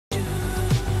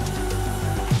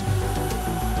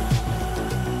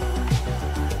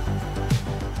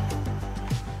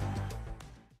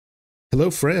Hello,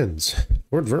 friends.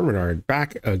 Lord Verminard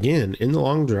back again in the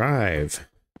long drive.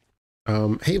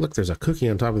 Hey, look, there's a cookie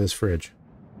on top of this fridge.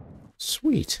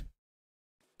 Sweet.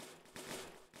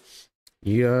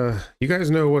 You guys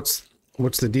know what's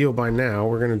the deal by now.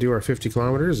 We're gonna do our 50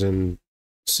 kilometers and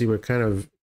see what kind of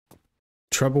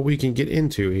trouble we can get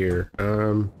into here.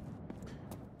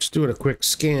 Just doing a quick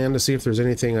scan to see if there's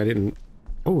anything I didn't.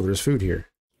 Oh, there's food here.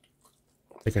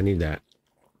 I think I need that.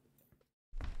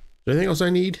 Is there anything else I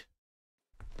need?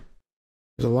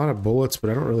 There's a lot of bullets, but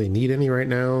I don't really need any right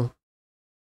now.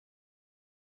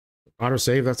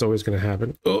 Autosave, that's always going to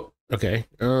happen. Oh, okay.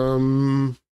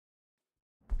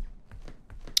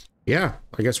 Yeah,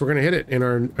 I guess we're going to hit it in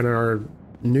our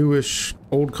newish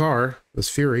old car, this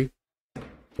Fury,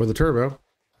 with a turbo.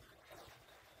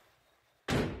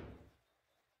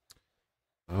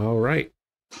 All right.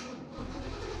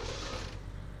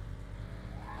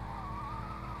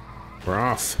 We're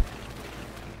off.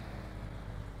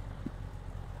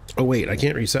 Oh wait, I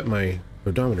can't reset my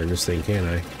odometer in this thing, can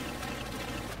I?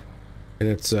 And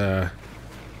it's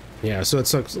yeah, so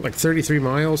it's like 33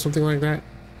 miles, something like that.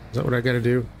 Is that what I gotta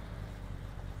do?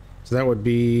 So that would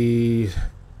be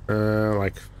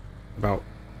like about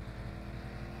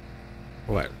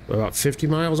what? About 50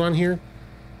 miles on here?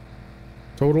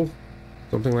 Total?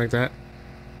 Something like that.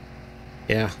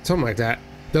 Yeah, something like that.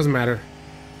 Doesn't matter.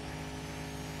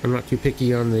 I'm not too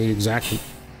picky on the exact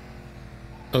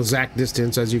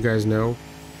distance, as you guys know.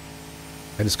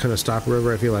 I just kind of stop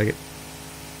wherever I feel like it.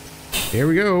 Here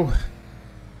we go.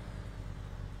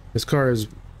 This car is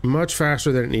much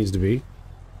faster than it needs to be.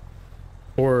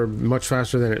 Or much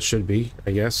faster than it should be,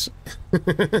 I guess.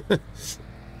 Because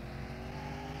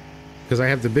I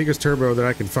have the biggest turbo that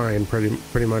I can find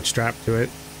pretty much strapped to it.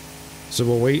 So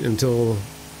we'll wait until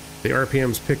the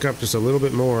RPMs pick up just a little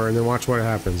bit more and then watch what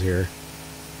happens here.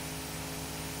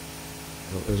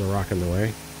 Oh, there's a rock in the way.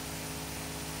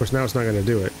 Of course, now it's not going to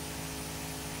do it.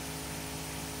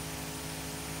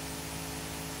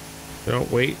 No,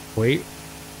 wait.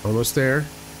 Almost there.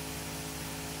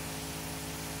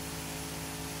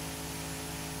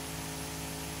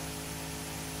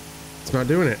 It's not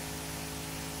doing it.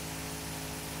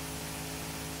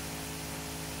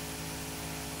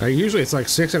 Usually it's like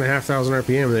 6,500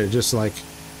 RPM and it just like,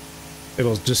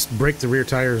 it'll just break the rear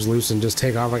tires loose and just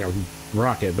take off like a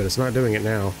rocket, but it's not doing it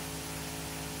now.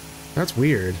 That's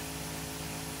weird.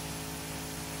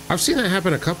 I've seen that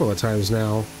happen a couple of times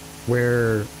now,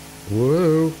 where,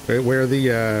 where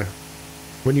the,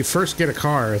 when you first get a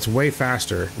car, it's way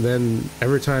faster. Then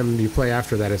every time you play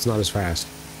after that, it's not as fast.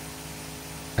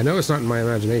 I know it's not in my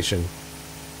imagination.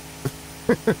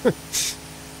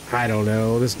 I don't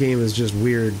know. This game is just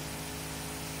weird.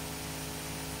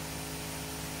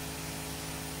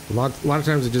 A lot of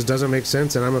times it just doesn't make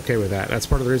sense, and I'm okay with that. That's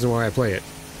part of the reason why I play it.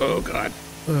 Oh, God.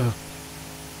 Ugh.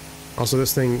 Also,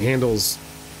 this thing handles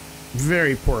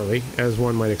very poorly, as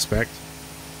one might expect.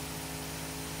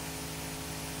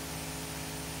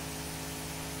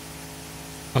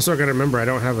 Also, I gotta remember I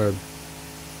don't have a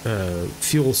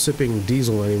fuel-sipping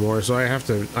diesel anymore, so I have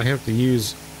to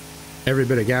use every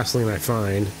bit of gasoline I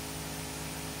find,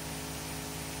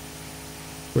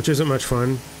 which isn't much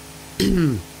fun.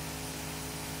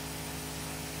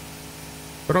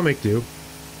 But I'll make do.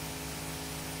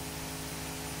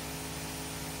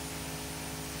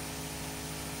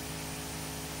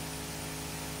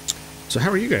 So how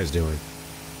are you guys doing?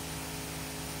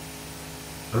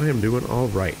 I am doing all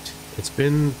right. It's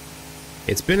been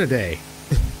a day.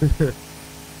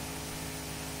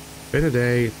 Been a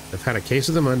day. I've had a case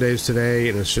of the Mondays today,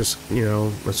 and it's just, you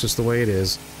know, that's just the way it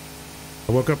is.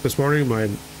 I woke up this morning, my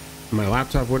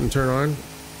laptop wouldn't turn on.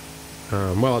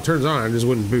 Well, it turns on, it just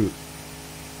wouldn't boot.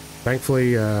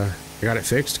 Thankfully, I got it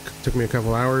fixed. It took me a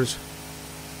couple hours.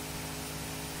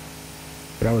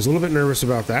 But I was a little bit nervous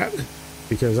about that,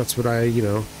 because that's what I, you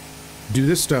know, do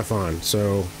this stuff on.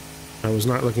 So I was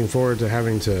not looking forward to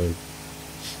having to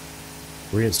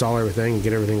reinstall everything and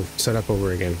get everything set up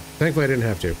over again. Thankfully, I didn't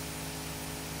have to.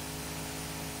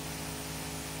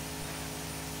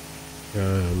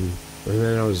 And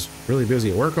then I was really busy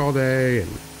at work all day,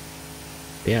 and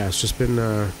yeah, it's just been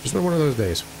one of those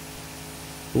days.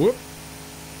 Whoop!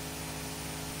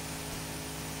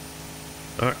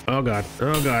 Oh God!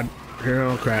 Oh God!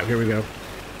 Oh crap! Here we go.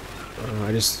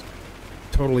 I just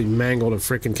totally mangled a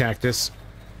freaking cactus.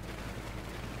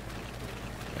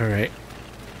 All right,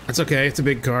 that's okay. It's a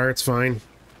big car. It's fine.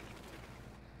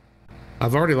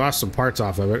 I've already lost some parts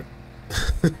off of it,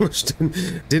 which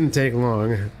didn't take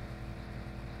long.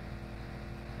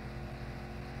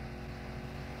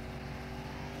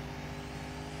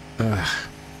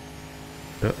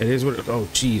 It is what. Oh,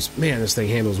 geez, man, this thing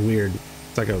handles weird.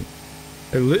 It's like a.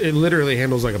 It literally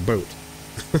handles like a boat,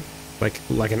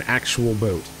 like an actual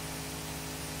boat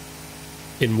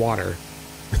in water.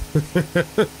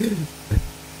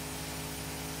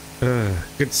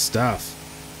 Good stuff.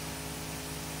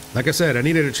 Like I said, I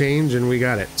needed a change, and we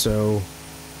got it. So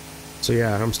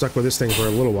yeah, I'm stuck with this thing for a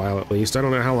little while at least. I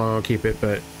don't know how long I'll keep it,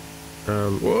 but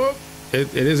whoop,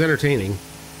 it is entertaining.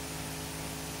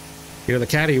 You know, the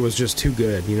Caddy was just too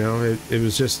good. You know, it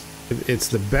was just. It's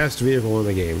the best vehicle in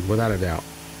the game, without a doubt.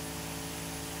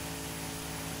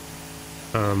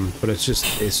 But it's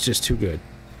just too good.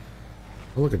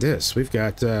 Oh, look at this. We've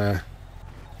got, oh,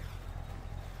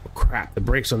 crap. The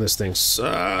brakes on this thing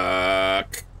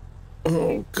suck.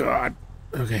 Oh, God.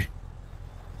 Okay.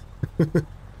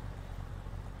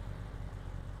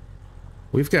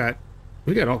 We've got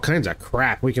all kinds of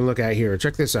crap we can look at here.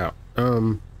 Check this out.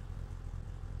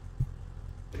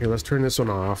 Here, let's turn this one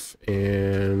off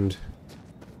and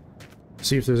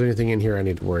see if there's anything in here I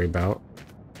need to worry about.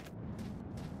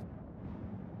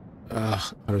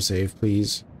 Autosave,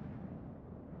 please.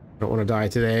 Don't want to die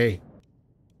today.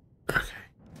 Okay.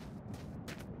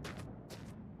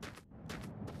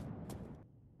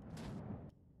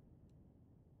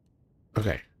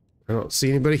 Okay. I don't see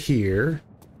anybody here.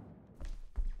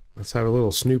 Let's have a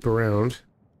little snoop around.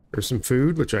 There's some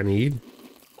food, which I need.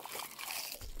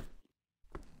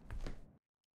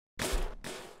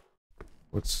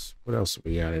 What else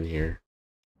we got in here?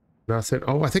 Nothing.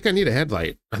 Oh, I think I need a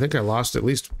headlight. I think I lost at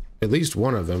least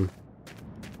one of them.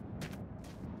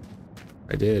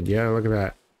 I did. Yeah, look at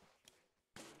that.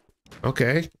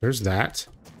 Okay, there's that.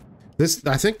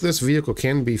 I think this vehicle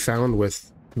can be found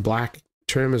with black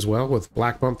trim as well, with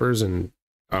black bumpers and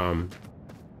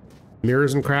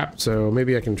mirrors and crap. So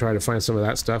maybe I can try to find some of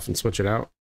that stuff and switch it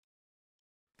out.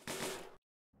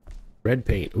 Red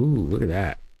paint. Ooh, look at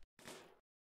that.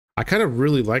 I kind of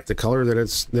really like the color that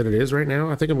it is right now.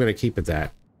 I think I'm going to keep it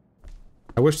that.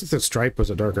 I wish that the stripe was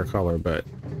a darker color, but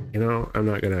you know, I'm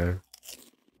not gonna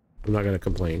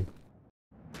complain.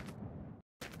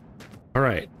 All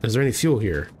right, is there any fuel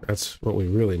here? That's what we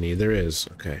really need. There is.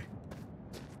 Okay.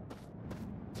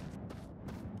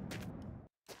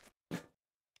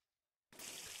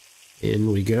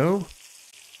 In we go.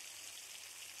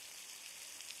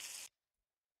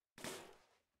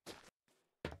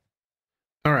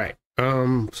 All right.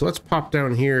 So let's pop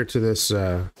down here to this,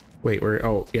 wait,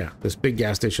 oh, yeah, this big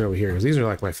gas station over here, because these are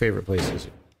like my favorite places.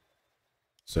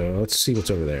 So let's see what's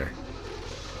over there.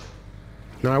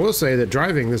 Now, I will say that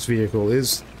driving this vehicle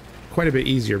is quite a bit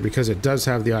easier because it does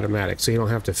have the automatic, so you don't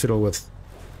have to fiddle with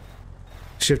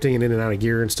shifting it in and out of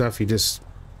gear and stuff. You just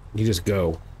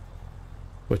go,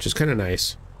 which is kind of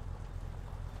nice.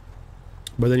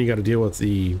 But then you got to deal with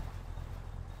the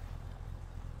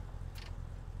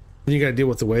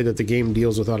way that the game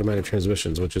deals with automatic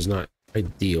transmissions, which is not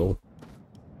ideal.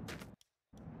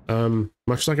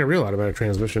 Much like a real automatic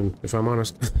transmission, if I'm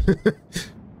honest.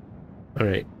 All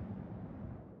right.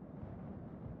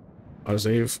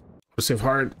 Autosave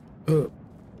hard. Ugh.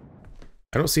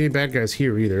 I don't see any bad guys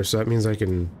here either, so that means I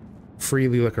can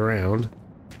freely look around.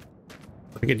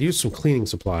 I could use some cleaning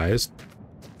supplies,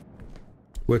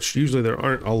 which usually there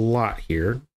aren't a lot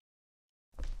here.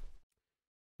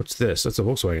 What's this? That's a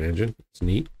Volkswagen engine. It's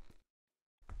neat.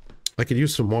 I could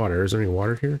use some water. Is there any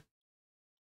water here?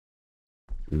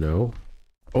 No.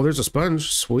 Oh, there's a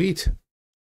sponge. Sweet.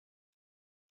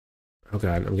 Oh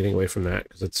god, I'm getting away from that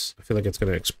because I feel like it's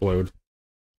gonna explode.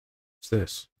 What's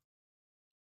this?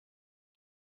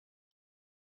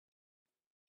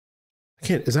 I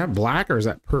can't. Is that black or is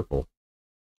that purple?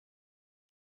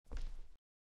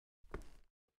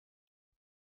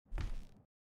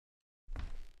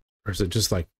 Or is it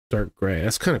just like dark gray?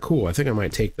 That's kind of cool. I think I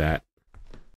might take that.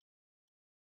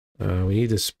 We need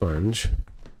this sponge.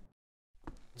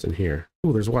 What's in here?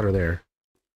 Oh, there's water there.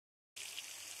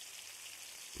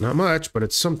 Not much, but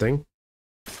it's something.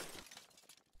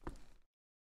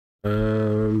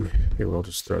 Here, we'll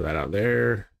just throw that out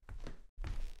there.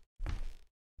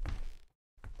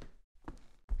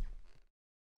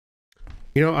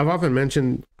 You know, I've often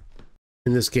mentioned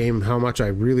in this game how much I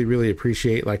really, really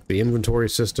appreciate like the inventory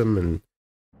system and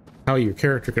how your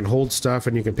character can hold stuff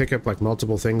and you can pick up like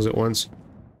multiple things at once.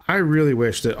 I really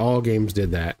wish that all games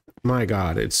did that. My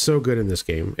god, it's so good in this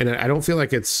game. And I don't feel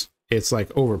like it's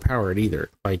like overpowered either.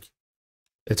 Like,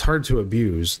 it's hard to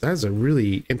abuse. That's a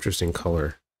really interesting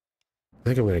color. I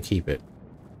think I'm going to keep it.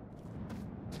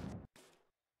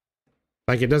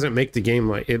 Like, it doesn't make the game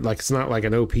like it's not like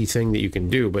an OP thing that you can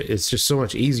do, but it's just so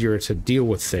much easier to deal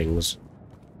with things.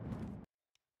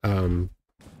 And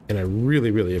I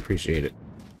really, really appreciate it.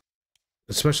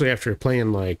 especially after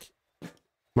playing like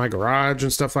My Garage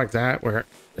and stuff like that, where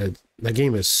the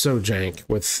game is so jank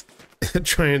with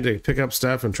trying to pick up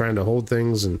stuff and trying to hold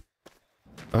things, and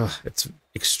it's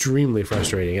extremely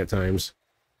frustrating at times.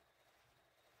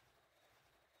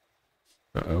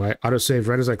 Uh-oh, I autosaved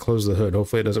right as I close the hood.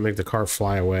 Hopefully it doesn't make the car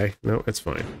fly away. No, it's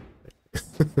fine.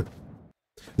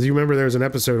 Do you remember there was an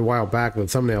episode a while back, the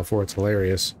thumbnail for it's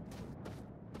hilarious,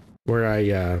 where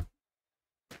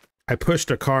I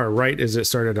pushed a car right as it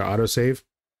started to autosave,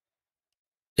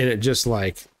 and it just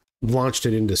like launched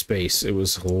it into space. It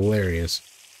was hilarious.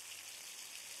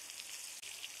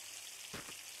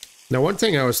 Now, one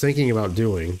thing I was thinking about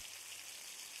doing,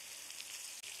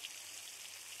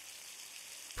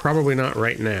 probably not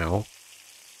right now,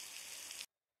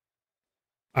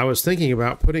 I was thinking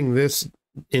about putting this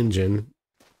engine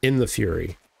in the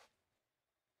Fury.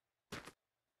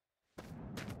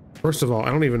 First of all, I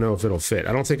don't even know if it'll fit.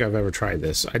 I don't think I've ever tried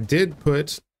this. I did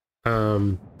put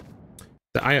the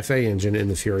IFA engine in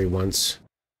the Fury once.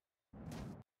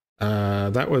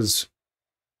 That was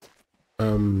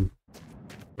I'm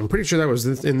pretty sure that was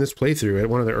in this playthrough at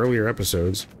one of the earlier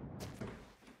episodes.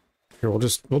 Here, we'll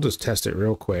just test it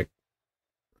real quick.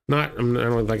 I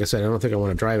don't, like I said, I don't think I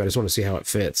want to drive it. I just want to see how it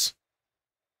fits.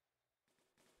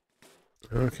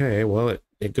 Okay, well,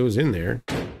 it goes in there.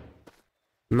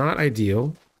 Not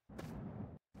ideal.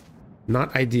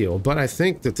 Not ideal, but I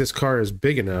think that this car is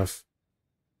big enough.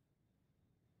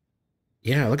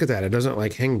 Yeah, look at that. It doesn't,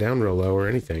 like, hang down real low or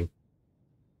anything.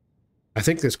 I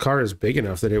think this car is big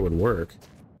enough that it would work.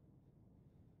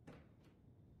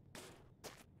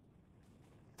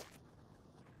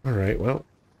 Alright, well.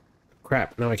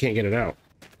 Crap, now I can't get it out.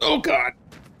 Oh, God!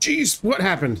 Jeez, what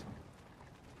happened?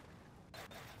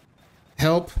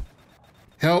 Help.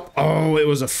 Help. Oh, it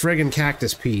was a friggin'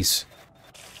 cactus piece.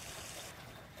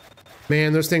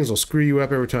 Man, those things will screw you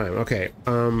up every time. Okay,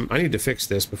 I need to fix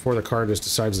this before the car just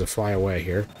decides to fly away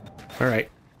here. Alright,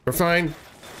 we're fine.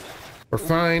 We're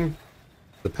fine.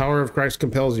 The power of Christ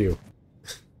compels you.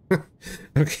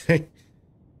 Okay.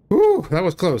 Woo, that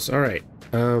was close. Alright.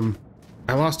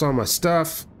 I lost all my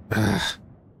stuff.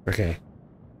 Okay.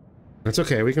 That's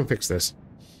okay, we can fix this.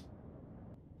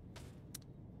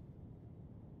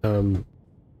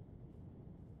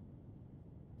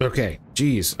 Okay,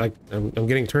 geez, I'm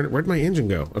getting turned. Where'd my engine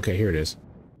go? Okay, here it is.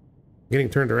 I'm getting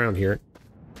turned around here.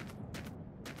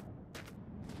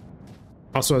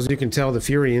 Also, as you can tell, the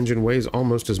Fury engine weighs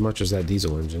almost as much as that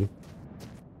diesel engine.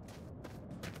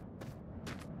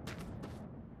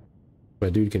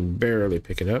 My dude can barely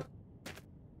pick it up.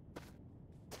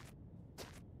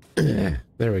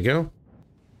 There we go.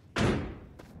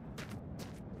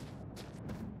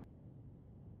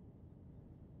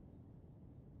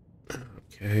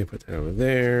 Okay, put that over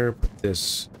there. Put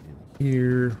this in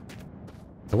here.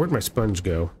 Now, where'd my sponge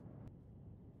go?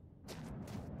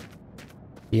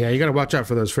 Yeah, you gotta watch out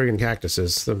for those friggin'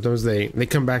 cactuses. Sometimes they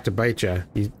come back to bite you.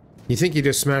 You think you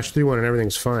just smash through one and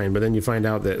everything's fine, but then you find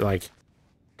out that, like,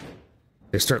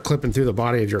 they start clipping through the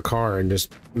body of your car and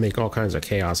just make all kinds of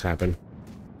chaos happen.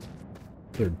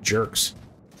 They're jerks.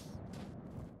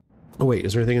 Oh wait,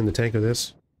 is there anything in the tank of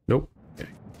this? Nope. Okay.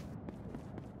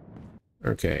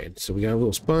 Okay, so we got a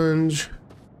little sponge.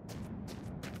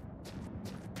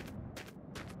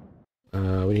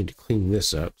 We need to clean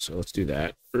this up, so let's do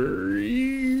that.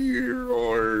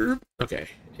 Okay,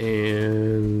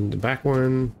 and the back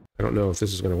one, I don't know if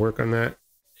this is going to work on that.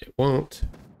 It won't.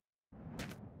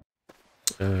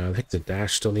 I think the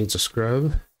dash still needs a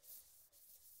scrub.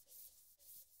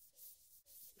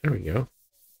 There we go.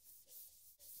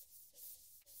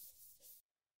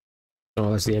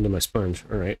 Oh, that's the end of my sponge.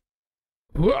 All right.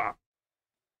 What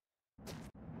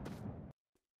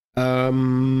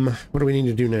do we need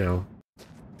to do now?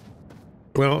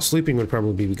 Well, sleeping would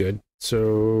probably be good,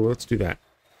 so let's do that.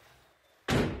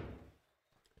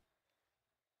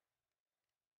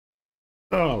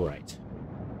 All right.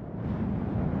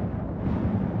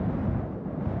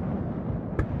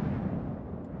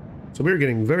 So we're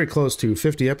getting very close to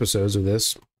 50 episodes of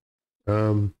this.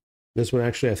 This one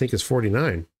actually, I think, is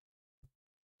 49.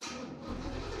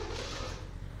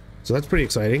 So that's pretty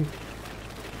exciting.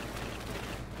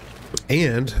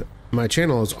 And my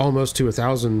channel is almost to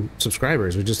 1,000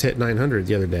 subscribers. We just hit 900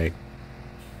 the other day.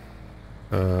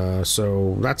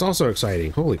 So that's also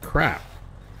exciting. Holy crap.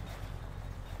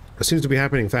 It seems to be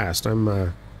happening fast.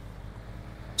 I'm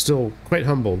still quite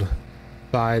humbled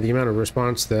by the amount of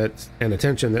response that and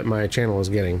attention that my channel is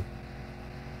getting.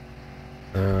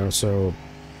 So,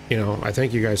 you know, I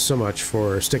thank you guys so much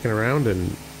for sticking around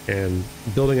and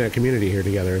building a community here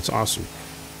together. It's awesome.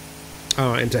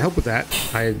 And to help with that,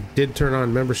 I did turn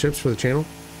on memberships for the channel.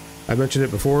 I mentioned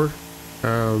it before.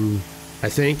 I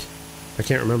think. I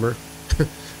can't remember.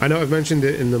 I know I've mentioned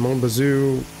it in the Mon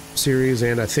Bazou series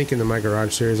and I think in the My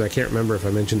Garage series. I can't remember if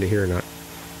I mentioned it here or not.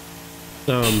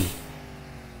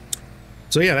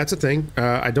 So yeah, that's a thing.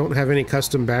 I don't have any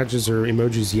custom badges or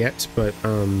emojis yet, but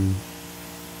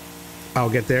I'll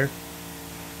get there.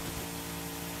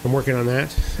 I'm working on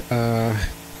that.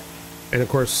 And of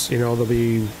course, you know, there'll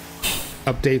be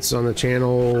updates on the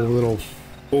channel.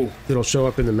 It'll show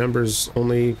up in the members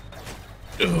only.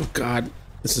 Oh God,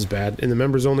 this is bad. In the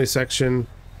members only section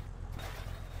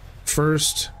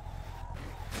first.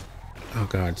 Oh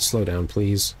God, slow down,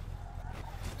 please.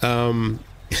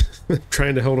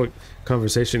 Trying to hold a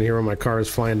conversation here when my car is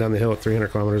flying down the hill at 300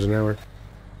 kilometers an hour.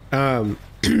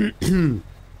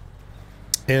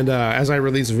 And as I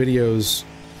release videos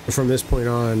from this point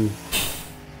on,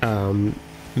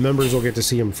 members will get to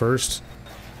see them first.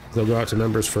 They'll go out to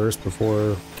members first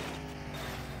before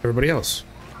everybody else.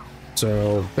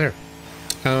 So there.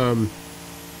 You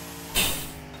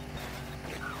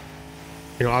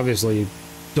know, obviously,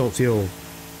 don't feel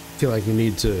like you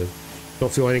need to.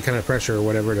 Don't feel any kind of pressure or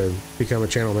whatever to become a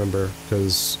channel member,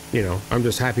 because, you know, I'm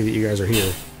just happy that you guys are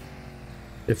here.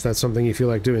 If that's something you feel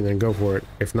like doing, then go for it.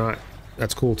 If not,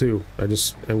 that's cool too.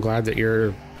 I'm glad that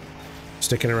you're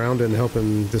sticking around and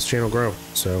helping this channel grow.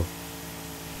 So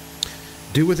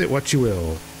do with it what you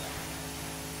will.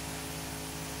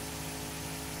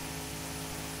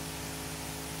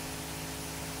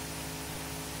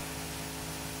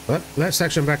 But that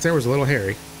section back there was a little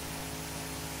hairy.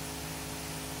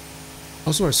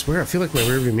 Also, I swear, I feel like my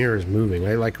rearview mirror is moving.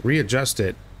 I, like, readjust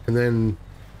it, and then...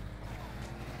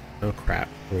 Oh, crap.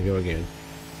 Here we go again.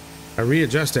 I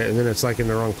readjust it, and then it's, like, in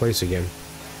the wrong place again.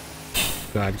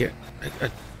 God, get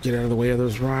out of the way of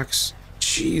those rocks.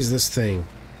 Jeez, this thing.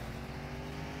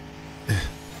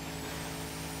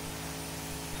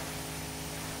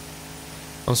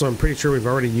 Also, I'm pretty sure we've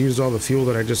already used all the fuel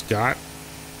that I just got.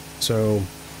 So,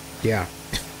 yeah.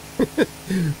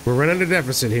 We're running a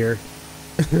deficit here.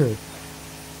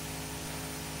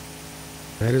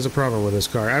 That is a problem with this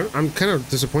car. I'm kind of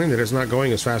disappointed that it's not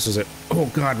going as fast as it... Oh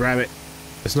God, rabbit.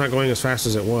 It's not going as fast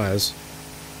as it was.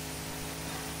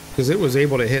 Because it was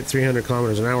able to hit 300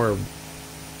 kilometers an hour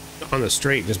on the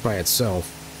straight just by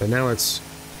itself. But now it's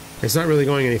not really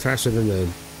going any faster than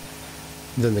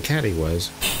the Caddy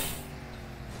was.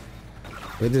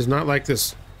 It does not like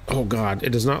this... Oh God,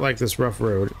 it does not like this rough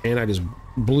road. And I just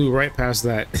blew right past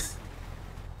that...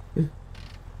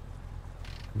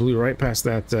 Blew right past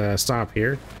that stop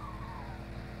here.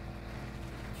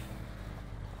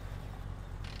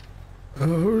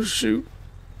 Oh, shoot.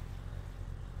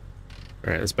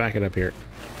 Alright, let's back it up here.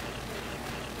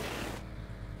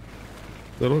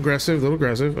 Little aggressive,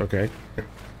 okay.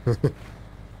 Don't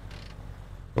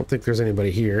think there's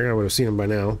anybody here. I would have seen him by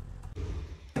now.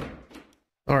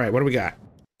 Alright, what do we got?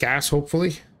 Gas,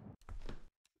 hopefully?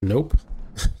 Nope.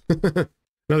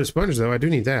 Another sponge, though. I do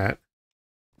need that.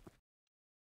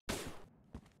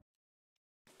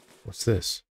 What's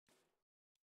this?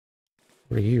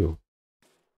 What are you?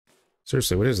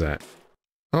 Seriously, what is that?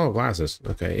 Oh, glasses.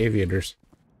 Okay, aviators.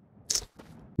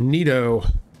 Neato.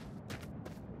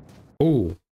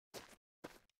 Oh.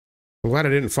 I'm glad I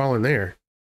didn't fall in there.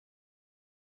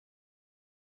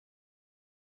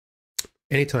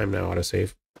 Anytime now,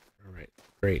 autosave. Alright,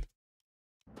 great.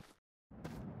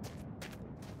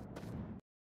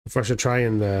 If I should try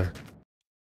and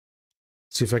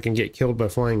see if I can get killed by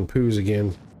flying poos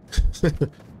again.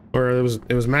 Or it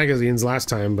was magazines last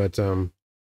time, but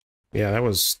yeah, that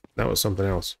was something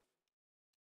else.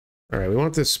 All right, we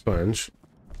want this sponge.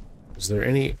 Is there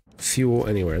any fuel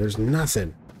anywhere? There's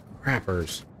nothing.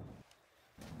 Crappers.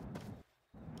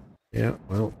 Yeah,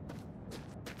 well,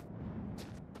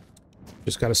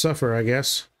 just gotta suffer, I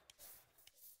guess.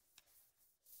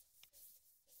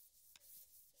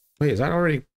 Wait, is that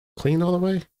already cleaned all the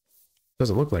way?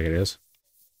 Doesn't look like it is.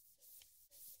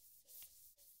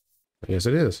 I guess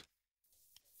it is.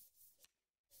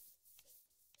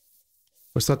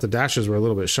 I just thought the dashes were a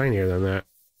little bit shinier than that.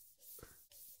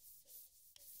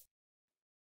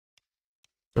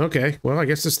 Okay, well, I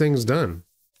guess this thing's done.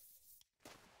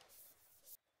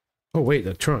 Oh, wait,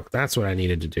 the trunk. That's what I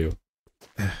needed to do.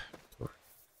 And,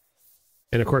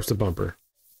 of course, the bumper.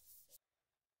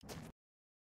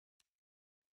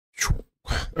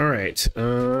 All right,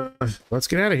 let's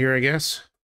get out of here, I guess.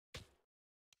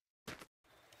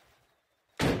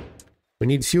 We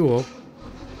need fuel.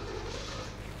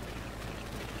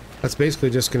 That's basically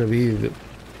just going to be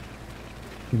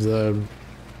the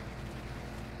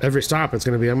every stop. It's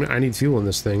going to be I need fuel in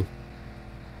this thing.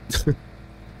 Okay,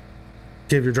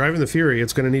 if you're driving the Fury,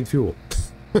 it's going to need fuel.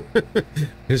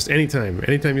 Just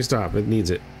anytime you stop, it needs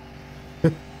it.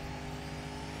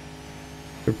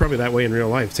 They're probably that way in real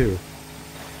life too.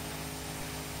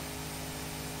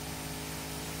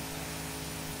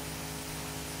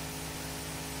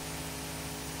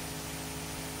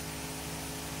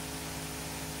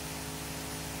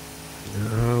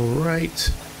 All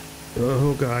right.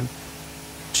 Oh God.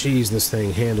 Jeez, this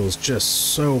thing handles just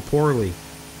so poorly.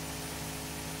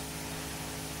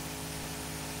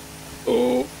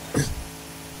 Oh.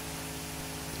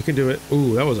 You can do it.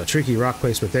 Ooh, that was a tricky rock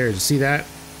placement there. Did you see that?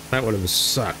 That would have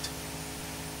sucked.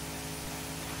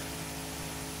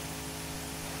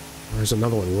 There's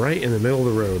another one right in the middle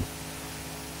of the road.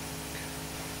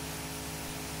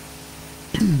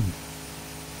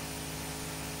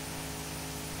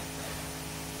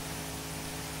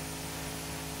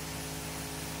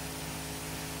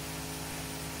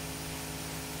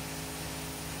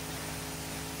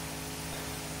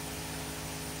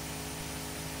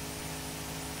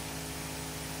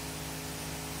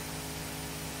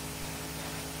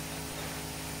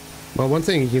 Well, one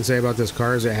thing you can say about this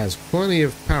car is it has plenty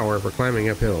of power for climbing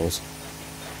up hills.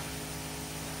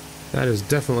 That is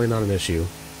definitely not an issue.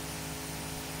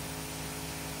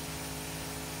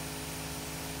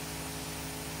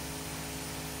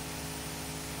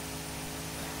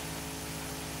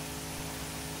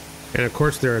 And of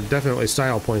course, there are definitely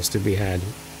style points to be had.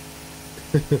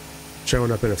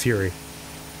 Showing up in a Fury.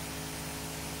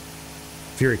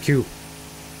 Fury Coupe,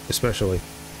 especially.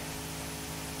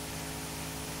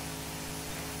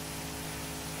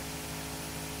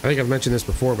 I think I've mentioned this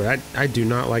before, but I do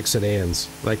not like sedans,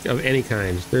 like of any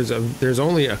kind. There's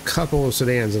only a couple of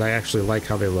sedans that I actually like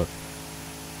how they look.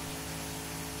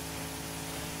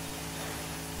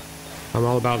 I'm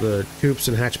all about the coupes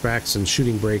and hatchbacks and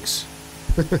shooting brakes.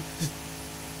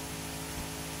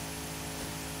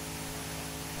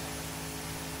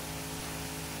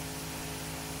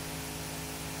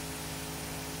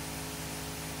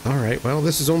 All right, well,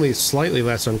 this is only slightly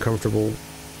less uncomfortable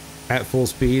at full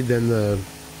speed than the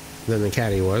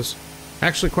Caddy was.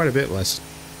 Actually, quite a bit less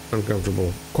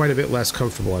uncomfortable. Quite a bit less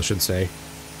comfortable, I should say.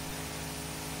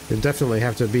 You definitely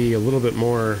have to be a little bit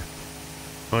more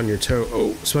on your toe. Oh,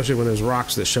 especially when there's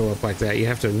rocks that show up like that. You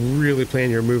have to really plan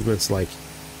your movements like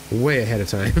way ahead of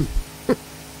time.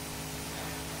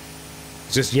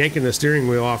 Just yanking the steering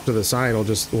wheel off to the side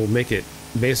will make it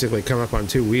basically come up on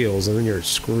two wheels, and then you're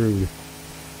screwed.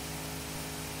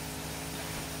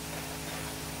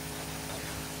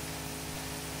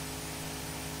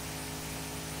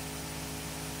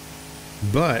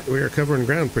 But we are covering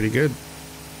ground pretty good.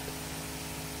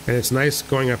 And it's nice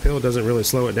going uphill. It doesn't really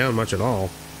slow it down much at all.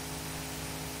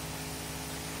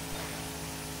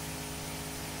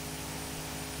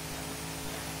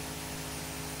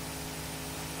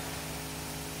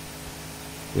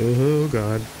 Oh,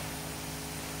 God.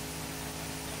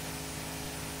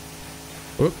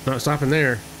 Whoop, not stopping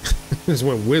there. Just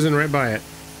went whizzing right by it.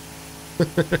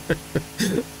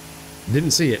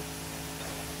 Didn't see it.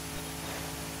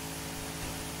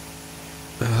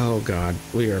 Oh God,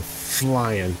 we are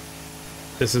flying.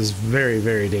 This is very,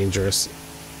 very dangerous.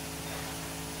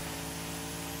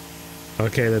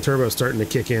 Okay, the turbo's starting to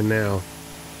kick in now.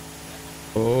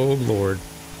 Oh Lord.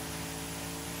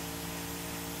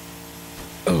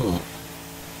 Oh.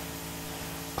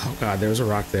 Oh God, there was a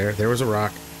rock there. There was a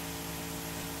rock.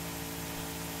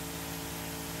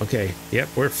 Okay, yep,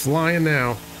 we're flying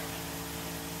now.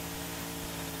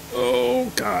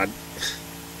 Oh God.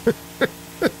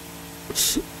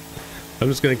 I'm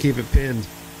just gonna keep it pinned.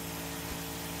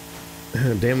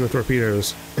 Damn the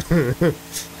torpedoes.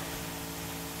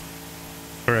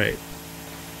 All right.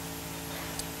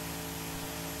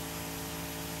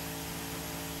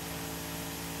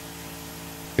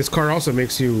 This car also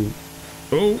makes you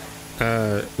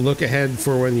look ahead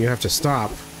for when you have to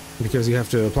stop, because you have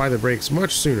to apply the brakes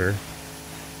much sooner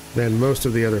than most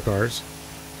of the other cars.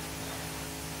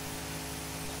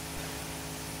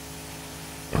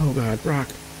 Oh God, rock.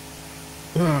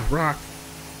 Ah, rock.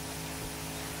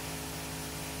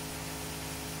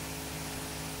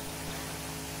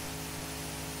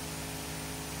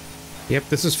 Yep,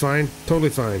 this is fine. Totally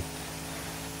fine.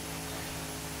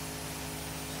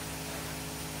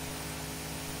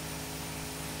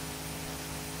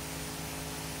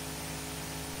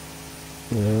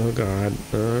 Oh God.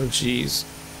 Oh jeez.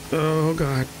 Oh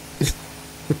God.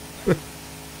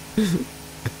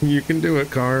 You can do it,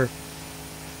 car.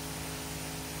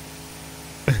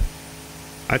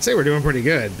 I'd say we're doing pretty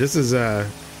good. This is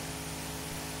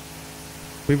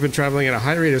we've been traveling at a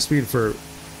high rate of speed for,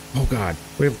 oh God,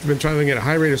 we've been traveling at a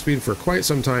high rate of speed for quite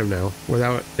some time now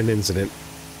without an incident.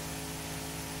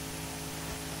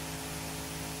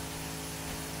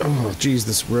 Geez,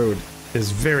 this road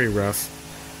is very rough.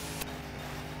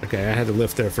 Okay, I had to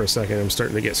lift there for a second. I'm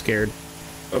starting to get scared.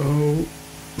 Oh.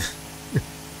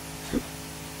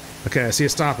 Okay, I see a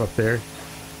stop up there.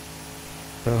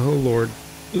 Oh, Lord.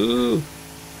 Ooh.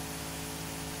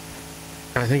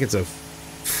 I think it's a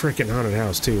freaking haunted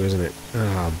house, too, isn't it?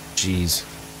 Oh, jeez.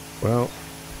 Well,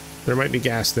 there might be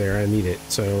gas there. I need it,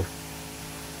 so...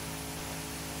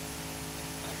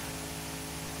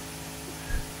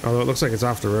 Although it looks like it's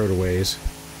off the road a ways.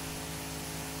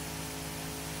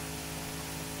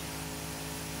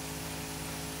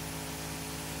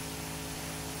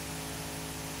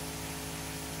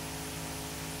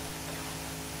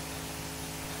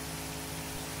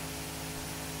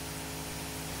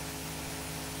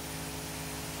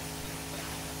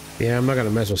 Yeah, I'm not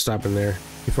gonna mess with stopping there.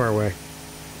 Too far away.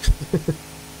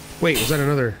 Wait, was that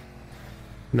another...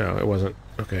 No, it wasn't.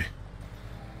 Okay.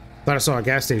 Thought I saw a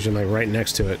gas station, like, right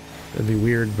next to it. That'd be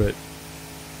weird, but...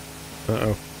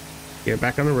 Uh-oh. Get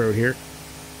back on the road here.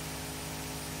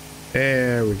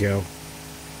 There we go.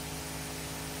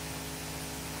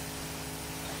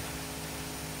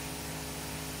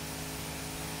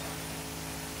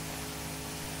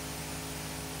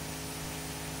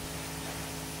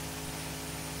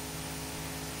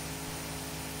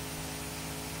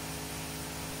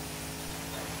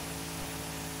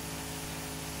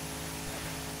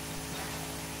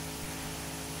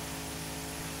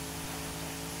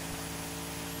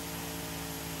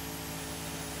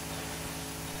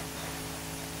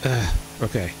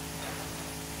 Okay.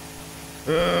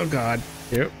 Oh, God.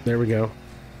 Yep, there we go.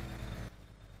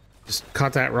 Just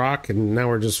caught that rock, and now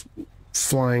we're just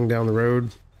flying down the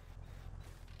road.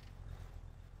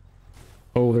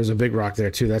 Oh, there's a big rock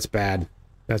there, too. That's bad.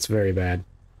 That's very bad.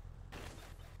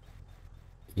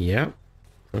 Yep.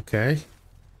 Okay.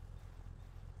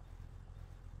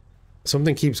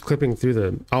 Something keeps clipping through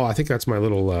the... Oh, I think that's my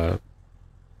little,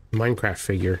 Minecraft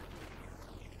figure.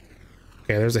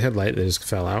 Okay, there's a headlight that just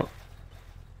fell out.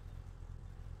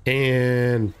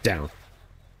 And down.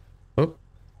 Oh.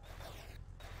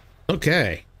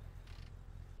 Okay.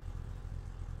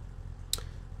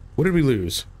 What did we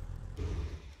lose?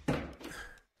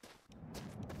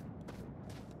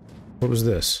 What was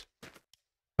this?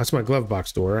 That's my glove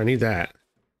box door. I need that.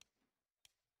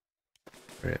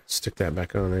 All right, stick that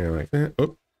back on there like that.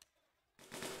 Oh.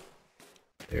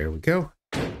 There we go.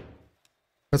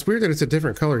 That's weird that it's a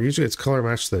different color. Usually it's color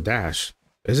matched to the dash,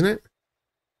 isn't it?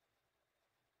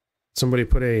 Somebody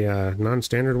put a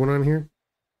non-standard one on here?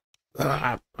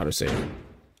 Autosave.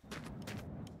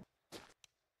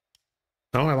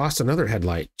 Oh, I lost another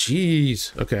headlight.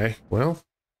 Jeez. Okay, well.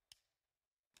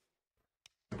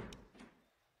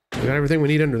 We got everything we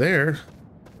need under there.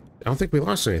 I don't think we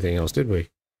lost anything else, did we?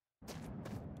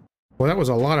 Well, that was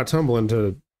a lot of tumbling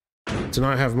to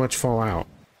not have much fall out.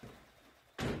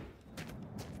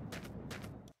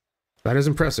 That is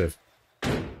impressive.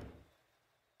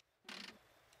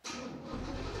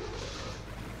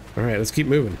 Alright, let's keep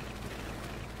moving.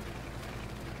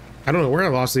 I don't know where I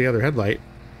lost the other headlight.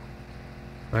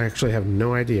 I actually have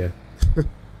no idea.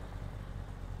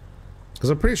 Because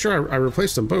I'm pretty sure I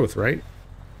replaced them both, right?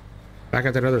 Back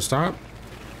at that other stop?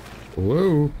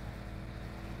 Whoa.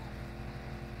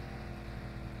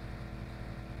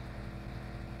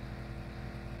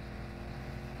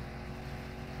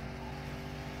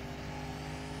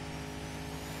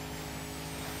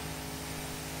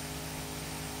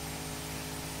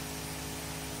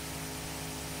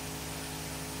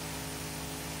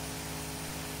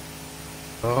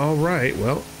 All right,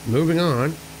 well, moving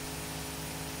on.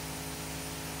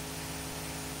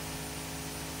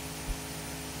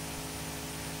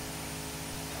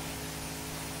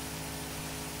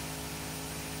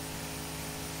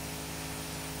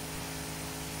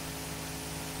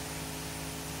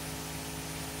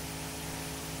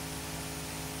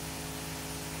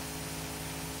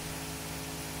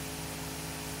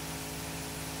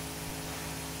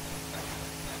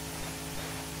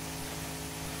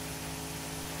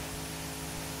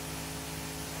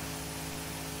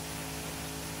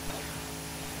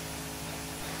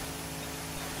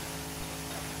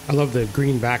 I love the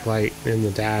green backlight in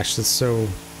the dash. That's so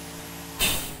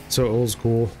old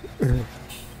school. Oh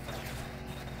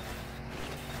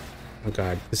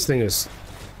God, this thing is...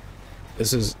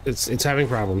 It's having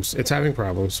problems. It's having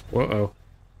problems. Uh-oh.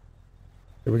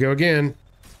 Here we go again.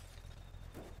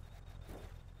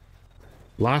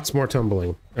 Lots more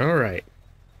tumbling. All right.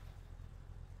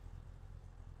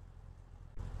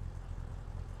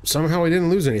 Somehow we didn't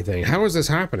lose anything. How is this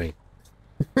happening?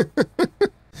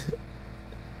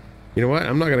 You know what?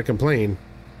 I'm not going to complain.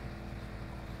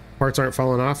 Parts aren't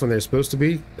falling off when they're supposed to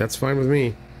be. That's fine with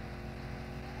me.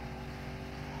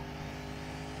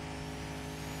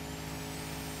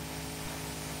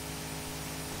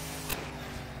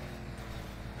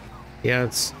 Yeah,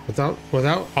 it's without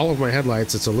all of my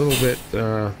headlights, it's a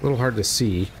little hard to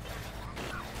see.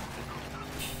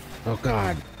 Oh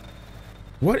God.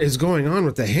 What is going on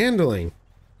with the handling?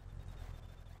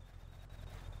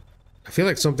 I feel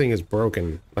like something is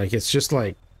broken. Like it's just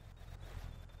like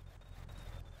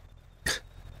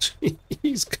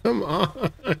jeez, come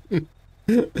on.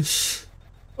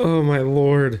 Oh my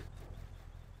Lord.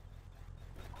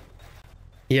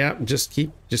 Yeah, just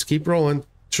keep rolling.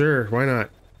 Sure, why not?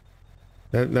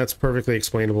 That's perfectly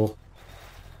explainable.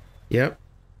 Yep.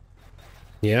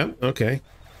 Yep, okay.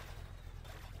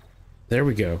 There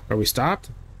we go. Are we stopped?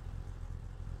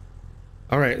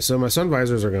 Alright, so my sun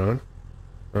visors are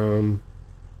gone.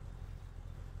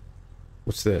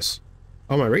 What's this?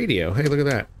 Oh, my radio. Hey, look at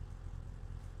that.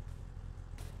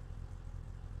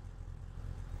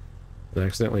 I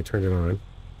accidentally turned it on.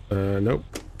 Nope.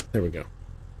 There we go.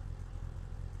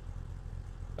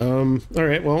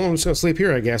 Alright, well, I'm just gonna sleep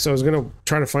here, I guess. I was gonna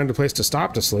try to find a place to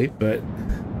stop to sleep, but...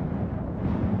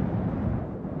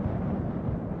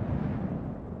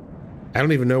 I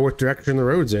don't even know what direction the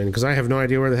road's in, because I have no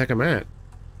idea where the heck I'm at.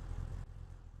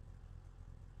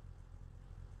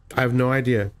 I have no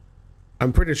idea.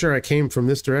 I'm pretty sure I came from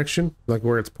this direction, like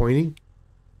where it's pointing.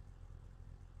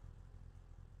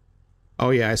 Oh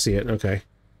yeah, I see it, okay.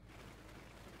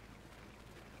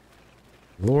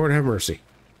 Lord have mercy.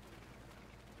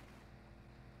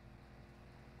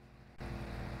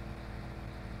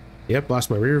 Yep, lost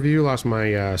my rear view, lost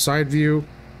my side view,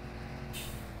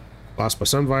 lost my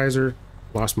sun visor,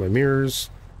 lost my mirrors,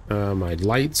 my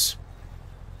lights.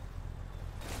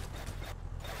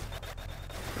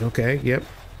 Okay, yep.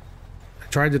 I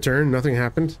tried to turn, nothing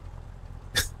happened.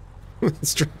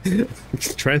 Let's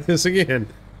try this again.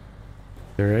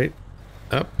 Alright,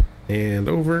 up and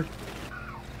over.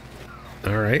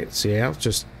 Alright, so yeah, I'll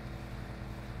just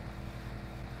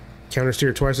counter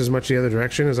steer twice as much the other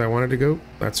direction as I wanted to go.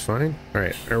 That's fine.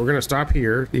 Alright, we're gonna stop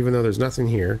here, even though there's nothing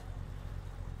here.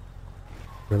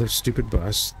 Another stupid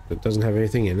bus that doesn't have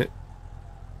anything in it.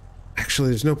 Actually,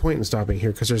 there's no point in stopping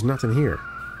here because there's nothing here.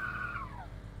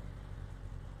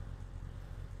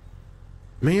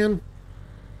 Man.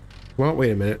 Well,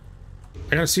 wait a minute.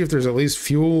 I gotta see if there's at least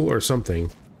fuel or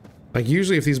something. Like,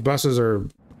 usually if these buses are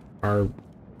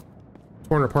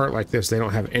torn apart like this, they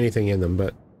don't have anything in them,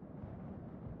 but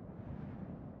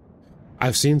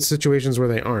I've seen situations where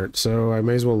they aren't, so I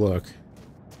may as well look.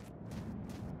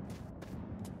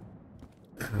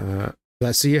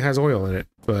 That sea has oil in it,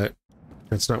 but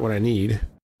that's not what I need.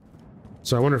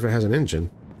 So I wonder if it has an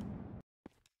engine.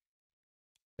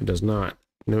 It does not.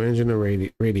 No engine, no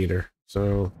radiator.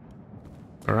 So,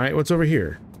 alright, what's over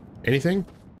here? Anything?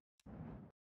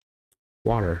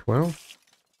 Water. Well,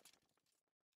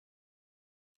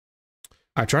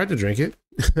 I tried to drink it.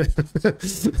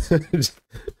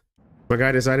 My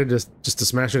guy decided just to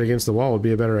smash it against the wall would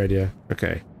be a better idea.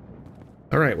 Okay.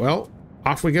 Alright, well,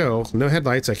 off we go. No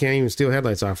headlights. I can't even steal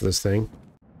headlights off of this thing.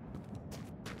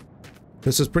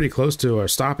 This is pretty close to our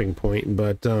stopping point,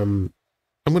 but I'm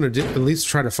going to at least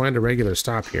try to find a regular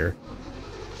stop here.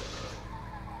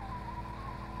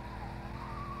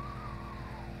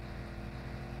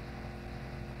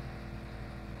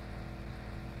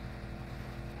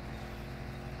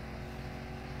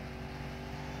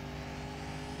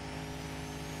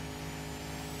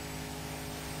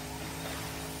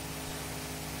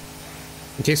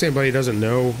 In case anybody doesn't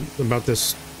know about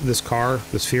this car,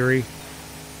 this Fury,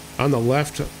 on the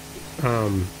left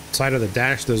side of the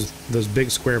dash, those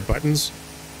big square buttons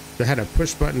that had a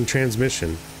push button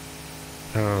transmission,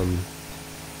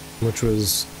 which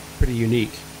was pretty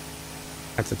unique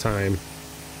at the time.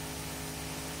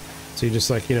 So you just,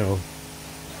 like, you know,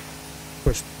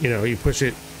 push, you know, you push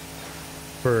it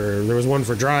for, there was one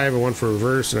for drive and one for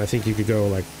reverse, and I think you could go,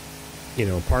 like, you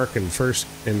know, park and first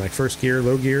gear,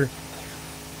 low gear.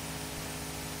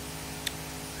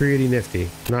 Pretty nifty.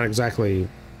 Not exactly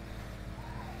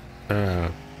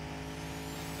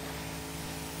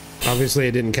obviously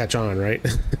it didn't catch on, right?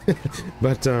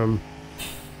 But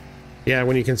yeah,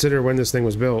 when you consider when this thing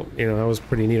was built, you know, that was a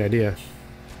pretty neat idea.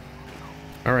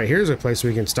 Alright, here's a place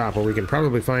we can stop where we can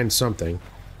probably find something.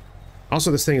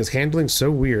 Also, this thing is handling so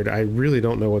weird, I really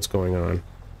don't know what's going on.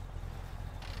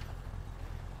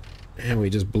 And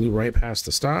we just blew right past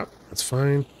the stop. That's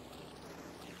fine.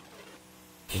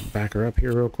 Back her up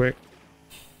here real quick.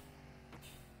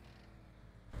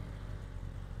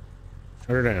 Shut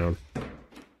her down.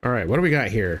 Alright, what do we got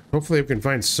here? Hopefully we can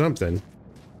find something.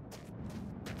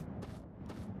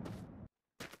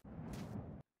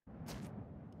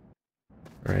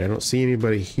 Alright, I don't see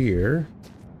anybody here.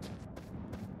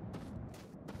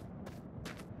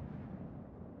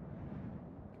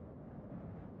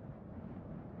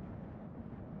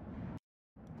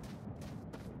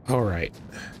 All right.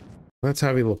 Let's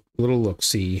have a little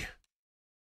look-see.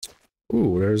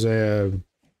 Ooh, there's a...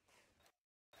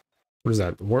 What is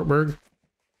that? Wartburg?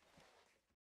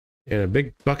 And a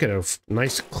big bucket of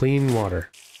nice, clean water.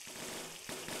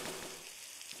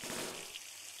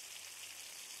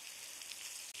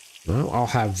 Well, I'll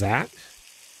have that.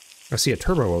 I see a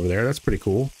turbo over there. That's pretty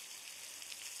cool.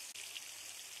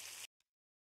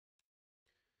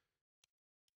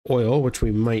 Oil, which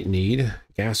we might need.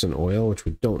 Gas and oil, which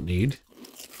we don't need.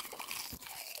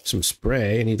 Some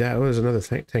spray. I need that. Oh, there's another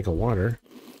tank of water.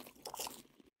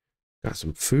 Got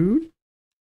some food.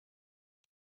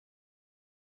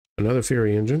 Another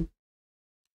Fury engine.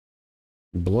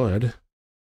 Blood.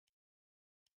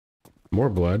 More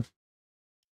blood.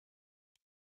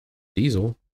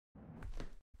 Diesel.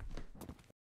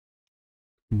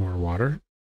 More water.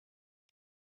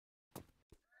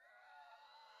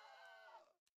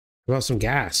 What about some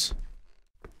gas?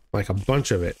 Like a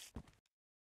bunch of it.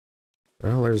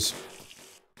 Well, there's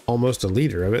almost a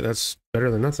liter of it. That's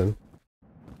better than nothing.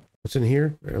 What's in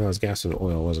here? Oh, that was gas and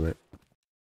oil, wasn't it?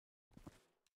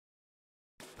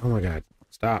 Oh my god.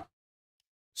 Stop.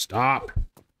 Stop.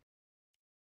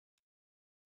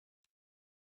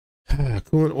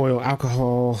 Coolant, oil,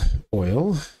 alcohol,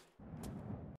 oil.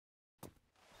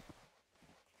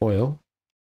 Oil.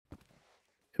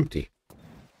 Empty.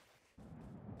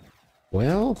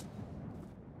 Well,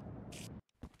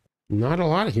 not a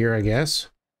lot here, I guess.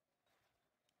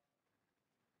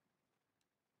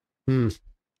 Kind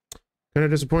of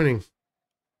disappointing.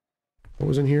 What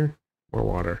was in here? More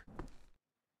water.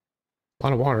 A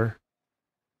lot of water.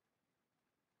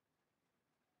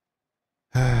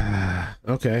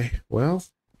 Okay, well,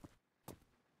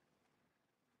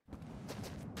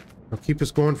 I'll keep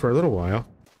us going for a little while.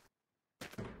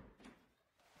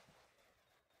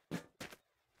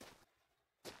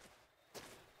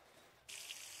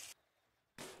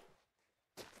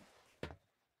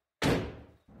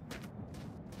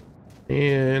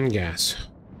 And gas.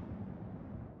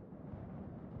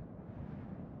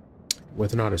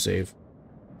 With an autosave.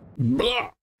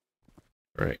 Blah!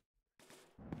 Alright.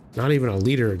 Not even a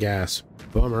liter of gas.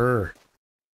 Bummer.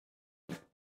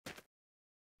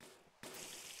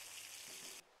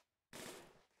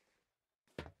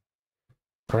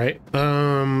 Alright,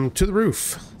 to the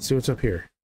roof. Let's see what's up here.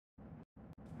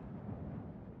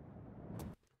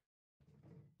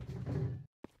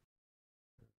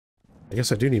 I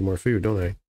guess I do need more food, don't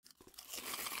I?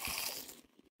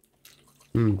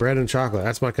 Bread and chocolate.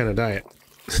 That's my kind of diet.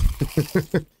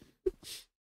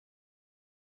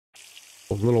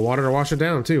 A little water to wash it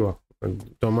down, too. I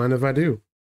don't mind if I do.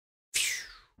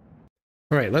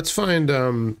 All right, let's find...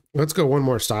 let's go one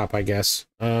more stop, I guess.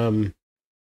 And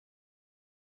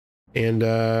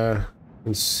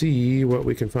see what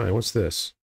we can find. What's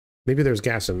this? Maybe there's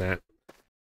gas in that.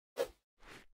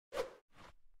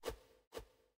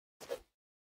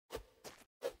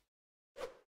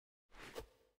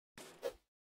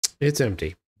 It's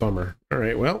empty. Bummer. All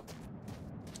right, well.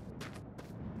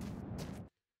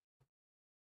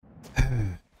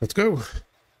 Let's go.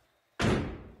 I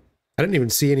didn't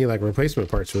even see any, like, replacement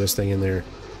parts for this thing in there.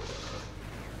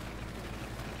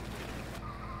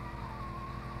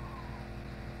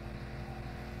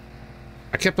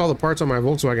 I kept all the parts on my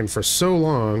Volkswagen for so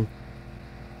long.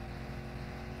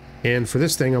 And for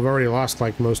this thing, I've already lost,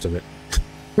 like, most of it.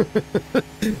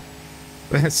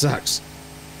 That sucks.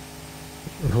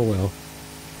 Oh well.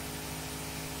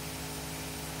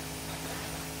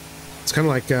 It's kind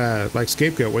of like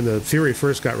Scapegoat. When the Fury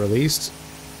first got released,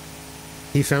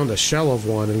 he found a shell of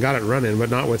one and got it running, but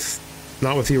not with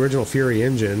the original Fury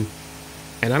engine.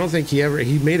 And I don't think he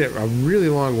made it a really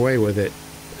long way with it.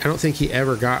 I don't think he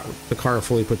ever got the car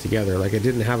fully put together. Like, it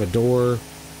didn't have a door.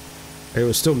 It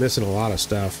was still missing a lot of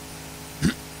stuff.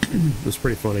 It was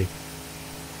pretty funny.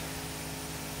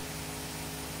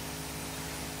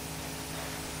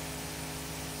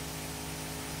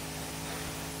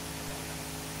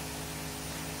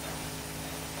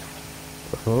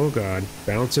 Oh god,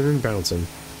 bouncing and bouncing.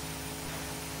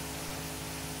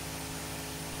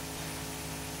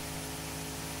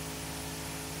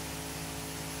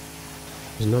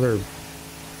 There's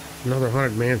another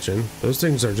haunted mansion. Those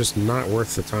things are just not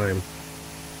worth the time.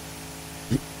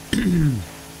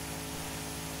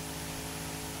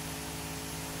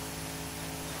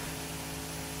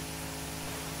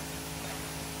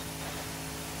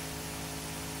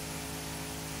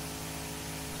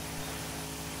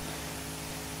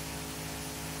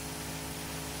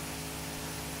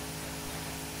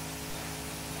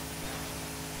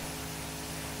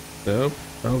 Nope.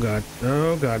 Oh god.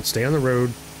 Oh god. Stay on the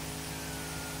road.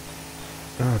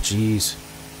 Oh jeez.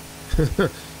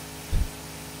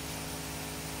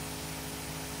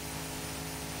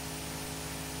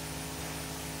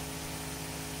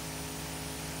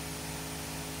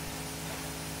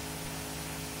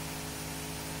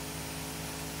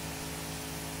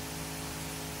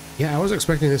 Yeah, I was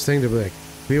expecting this thing to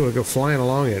be able to go flying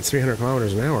along at 300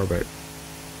 kilometers an hour, but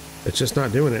it's just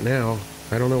not doing it now.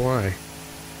 I don't know why.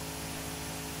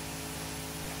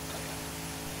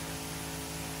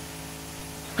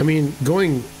 I mean,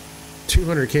 going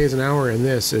 200 k's an hour in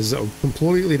this is a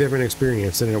completely different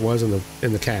experience than it was in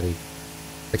the Caddy.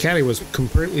 The Caddy was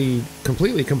completely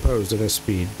composed at this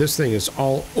speed. This thing is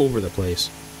all over the place.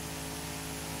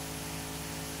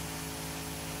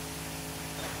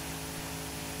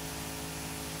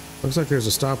 Looks like there's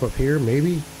a stop up here,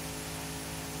 maybe?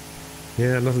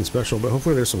 Yeah, nothing special, but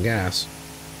hopefully there's some gas.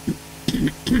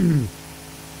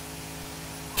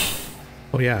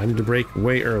 Oh yeah, I need to brake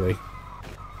way early.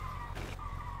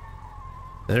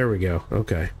 There we go.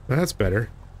 Okay, that's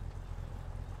better.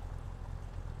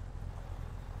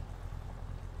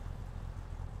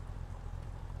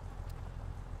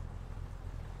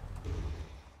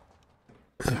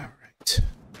 All right.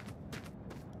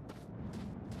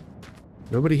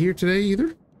 Nobody here today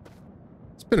either?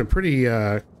 It's been a pretty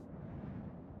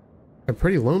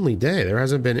lonely day. There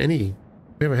hasn't been any...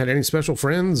 We haven't had any special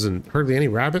friends and hardly any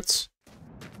rabbits.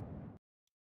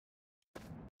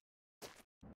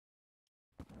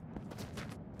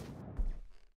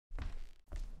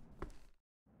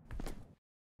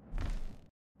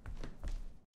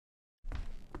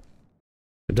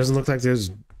 It doesn't look like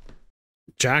there's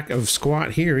jack of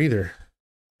squat here either.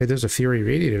 Hey, there's a Fury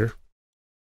radiator.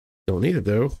 Don't need it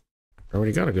though. I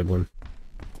already got a good one.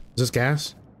 Is this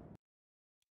gas?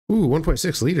 Ooh,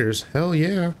 1.6 liters. Hell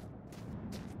yeah.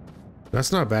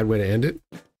 That's not a bad way to end it.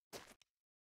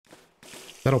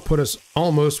 That'll put us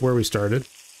almost where we started.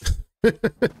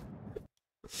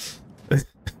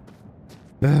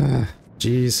 Ah,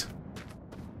 jeez.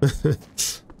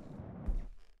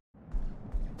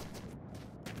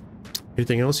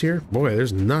 Anything else here? Boy,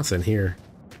 there's nothing here.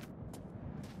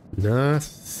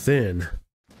 Nothing.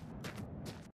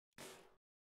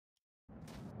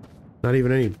 Not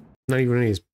even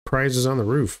any prizes on the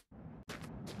roof.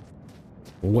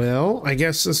 Well, I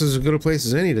guess this is as good a place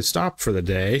as any to stop for the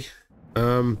day.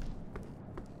 Yeah,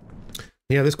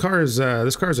 this car is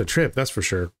a trip, that's for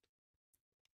sure.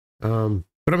 But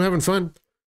I'm having fun.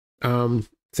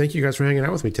 Thank you guys for hanging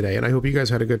out with me today, and I hope you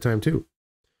guys had a good time too.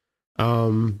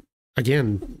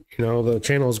 Again, you know, the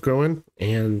channel is growing,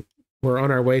 and we're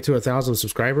on our way to 1,000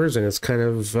 subscribers, and it's kind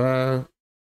of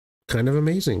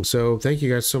amazing. So thank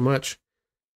you guys so much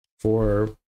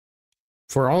for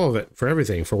all of it, for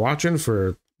everything, for watching,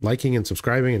 for liking and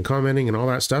subscribing and commenting and all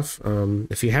that stuff.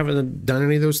 If you haven't done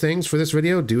any of those things for this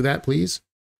video, do that, please.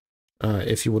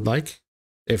 If you would like.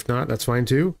 If not, that's fine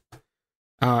too.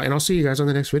 And I'll see you guys on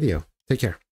the next video. Take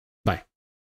care.